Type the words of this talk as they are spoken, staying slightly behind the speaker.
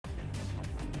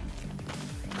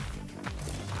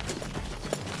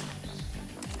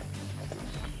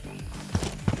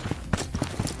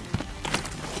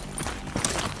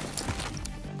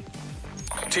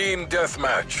Team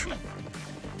deathmatch.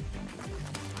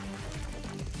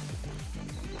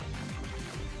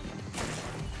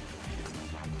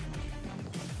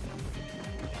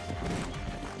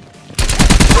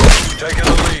 Taking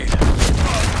the lead.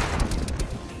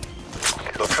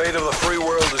 The fate of the free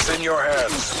world is in your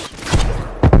hands.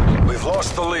 We've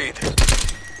lost the lead.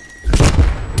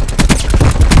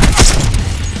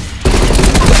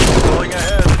 Going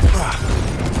ahead.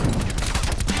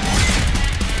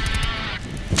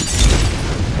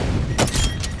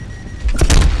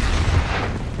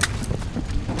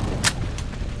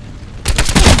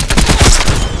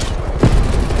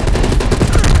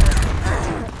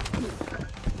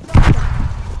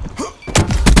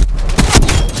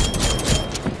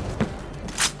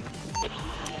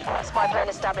 Spy plane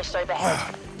established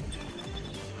overhead.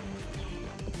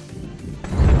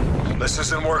 This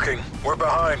isn't working. We're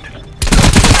behind.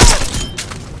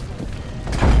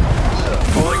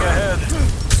 Pulling ahead.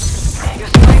 Your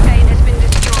spy plane has been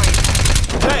destroyed.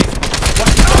 Hey!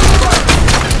 What's the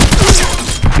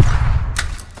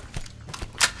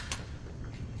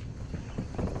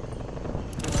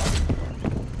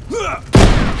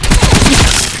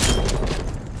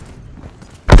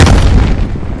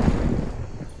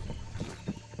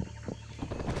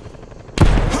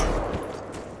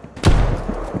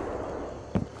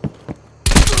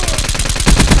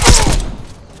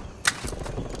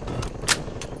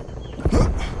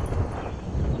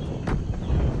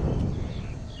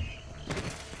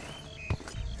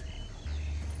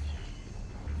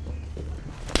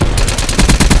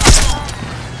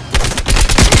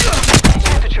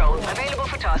Available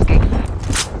for tasking.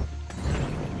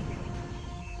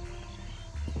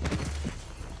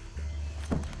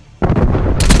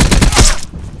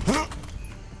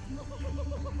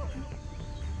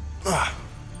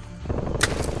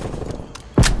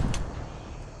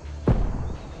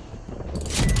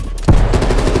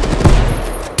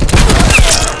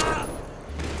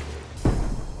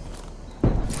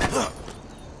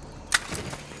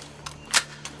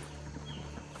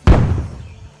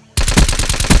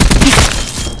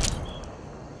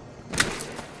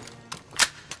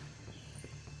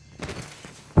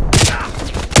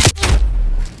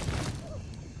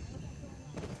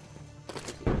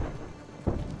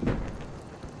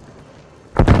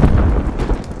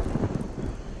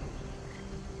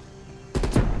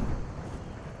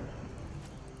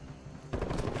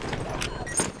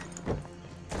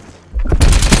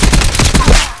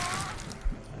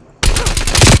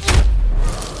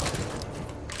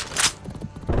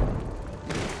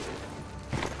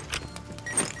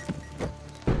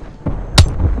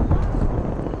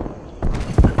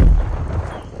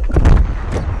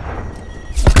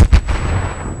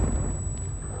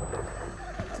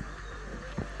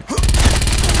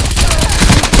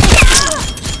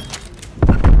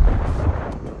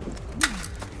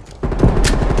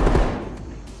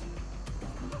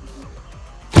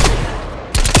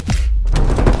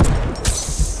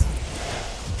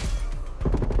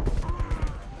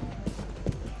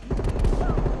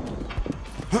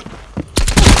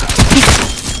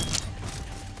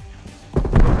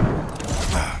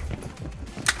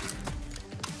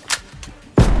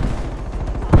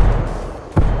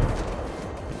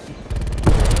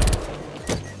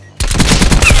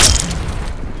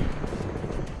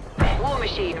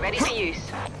 Machine ready for use.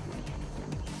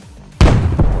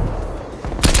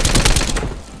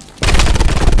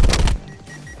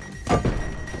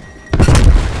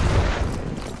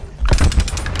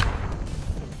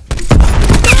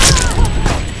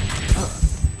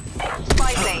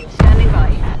 Spy plane standing by.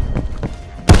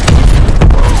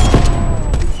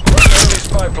 Enemy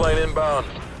spy plane inbound.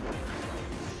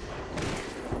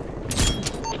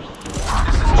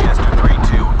 This is Chester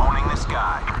 3-2 owning the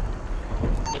sky.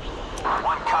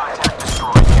 One contact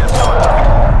destroyed. Yes,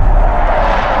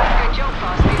 Good job,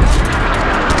 fast leader.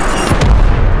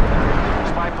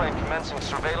 spy plane commencing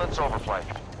surveillance overflight.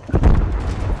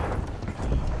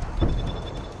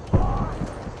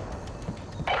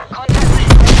 Contact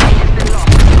with spy plane has been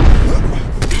lost.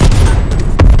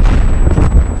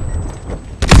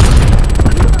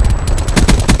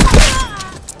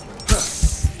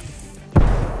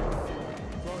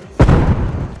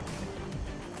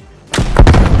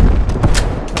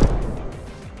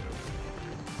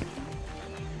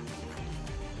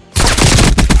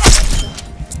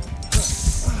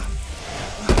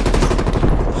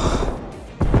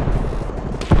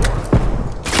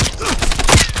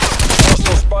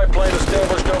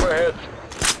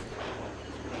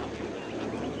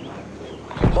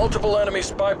 Multiple enemy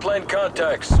spy plane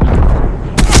contacts.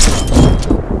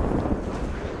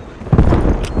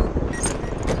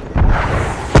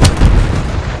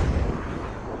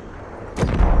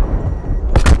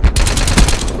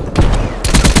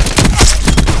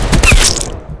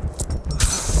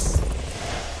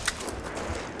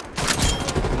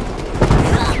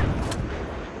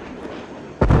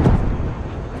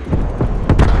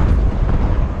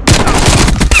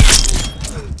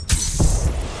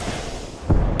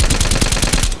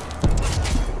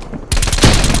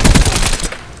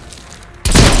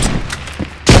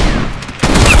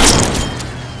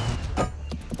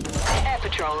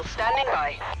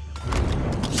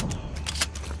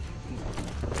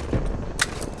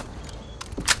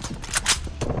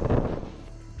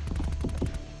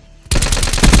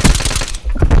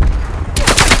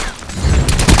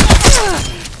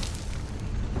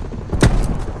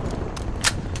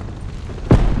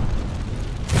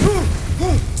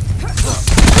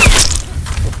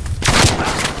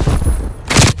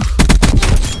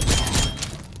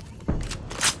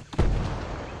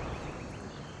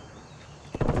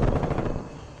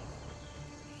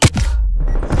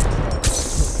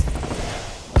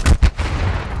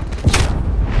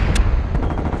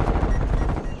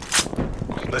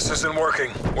 isn't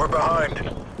working. We're behind.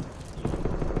 Enemy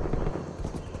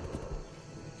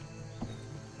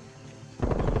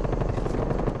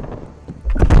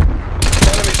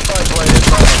spy plane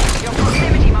inbound. Your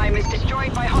proximity mine was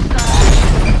destroyed by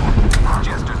hostiles.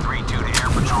 Jester 3-2 to air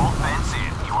patrol, fence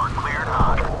in. You are cleared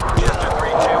hot. Jester 3-2.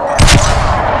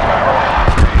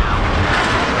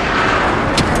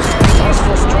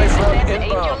 Hostile strafe run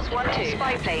inbound. Angels 1-2.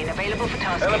 Spy plane available for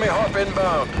tasking. Enemy hop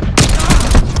inbound.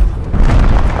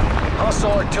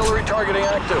 Hostile artillery targeting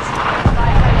active.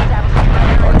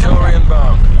 Artillery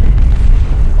inbound.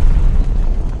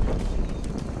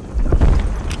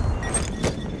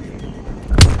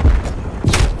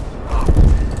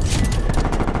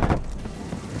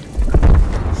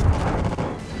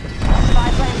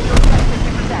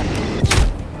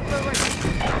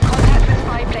 Contact with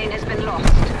spy plane has been lost.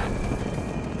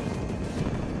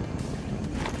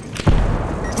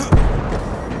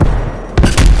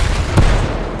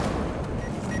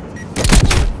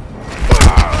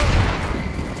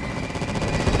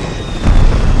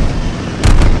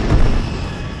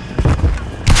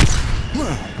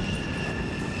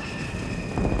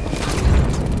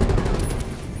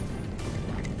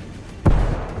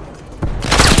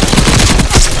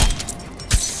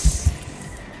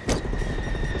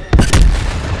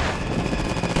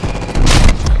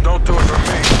 Don't do it for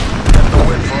me. Get the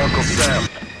win for Uncle Sam.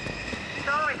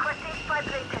 Star requesting spy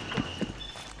plane testing.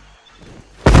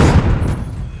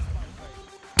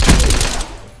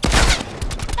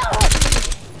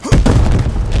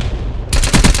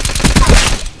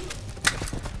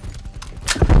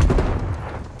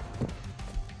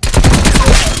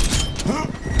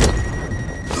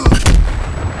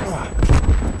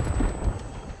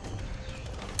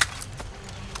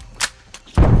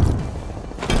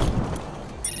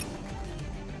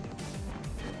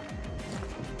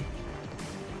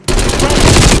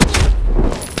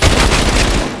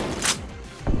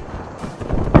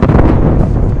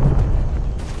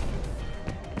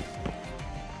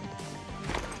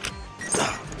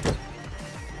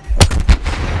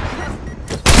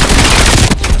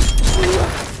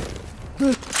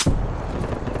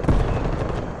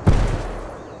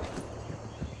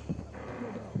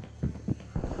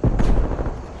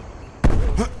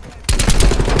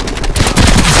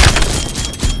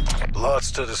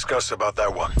 Lots to discuss about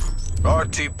that one.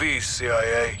 RTB,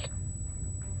 CIA.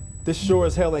 This sure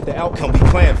as hell ain't the outcome we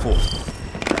planned for.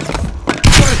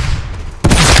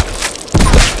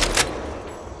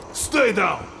 Stay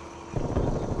down!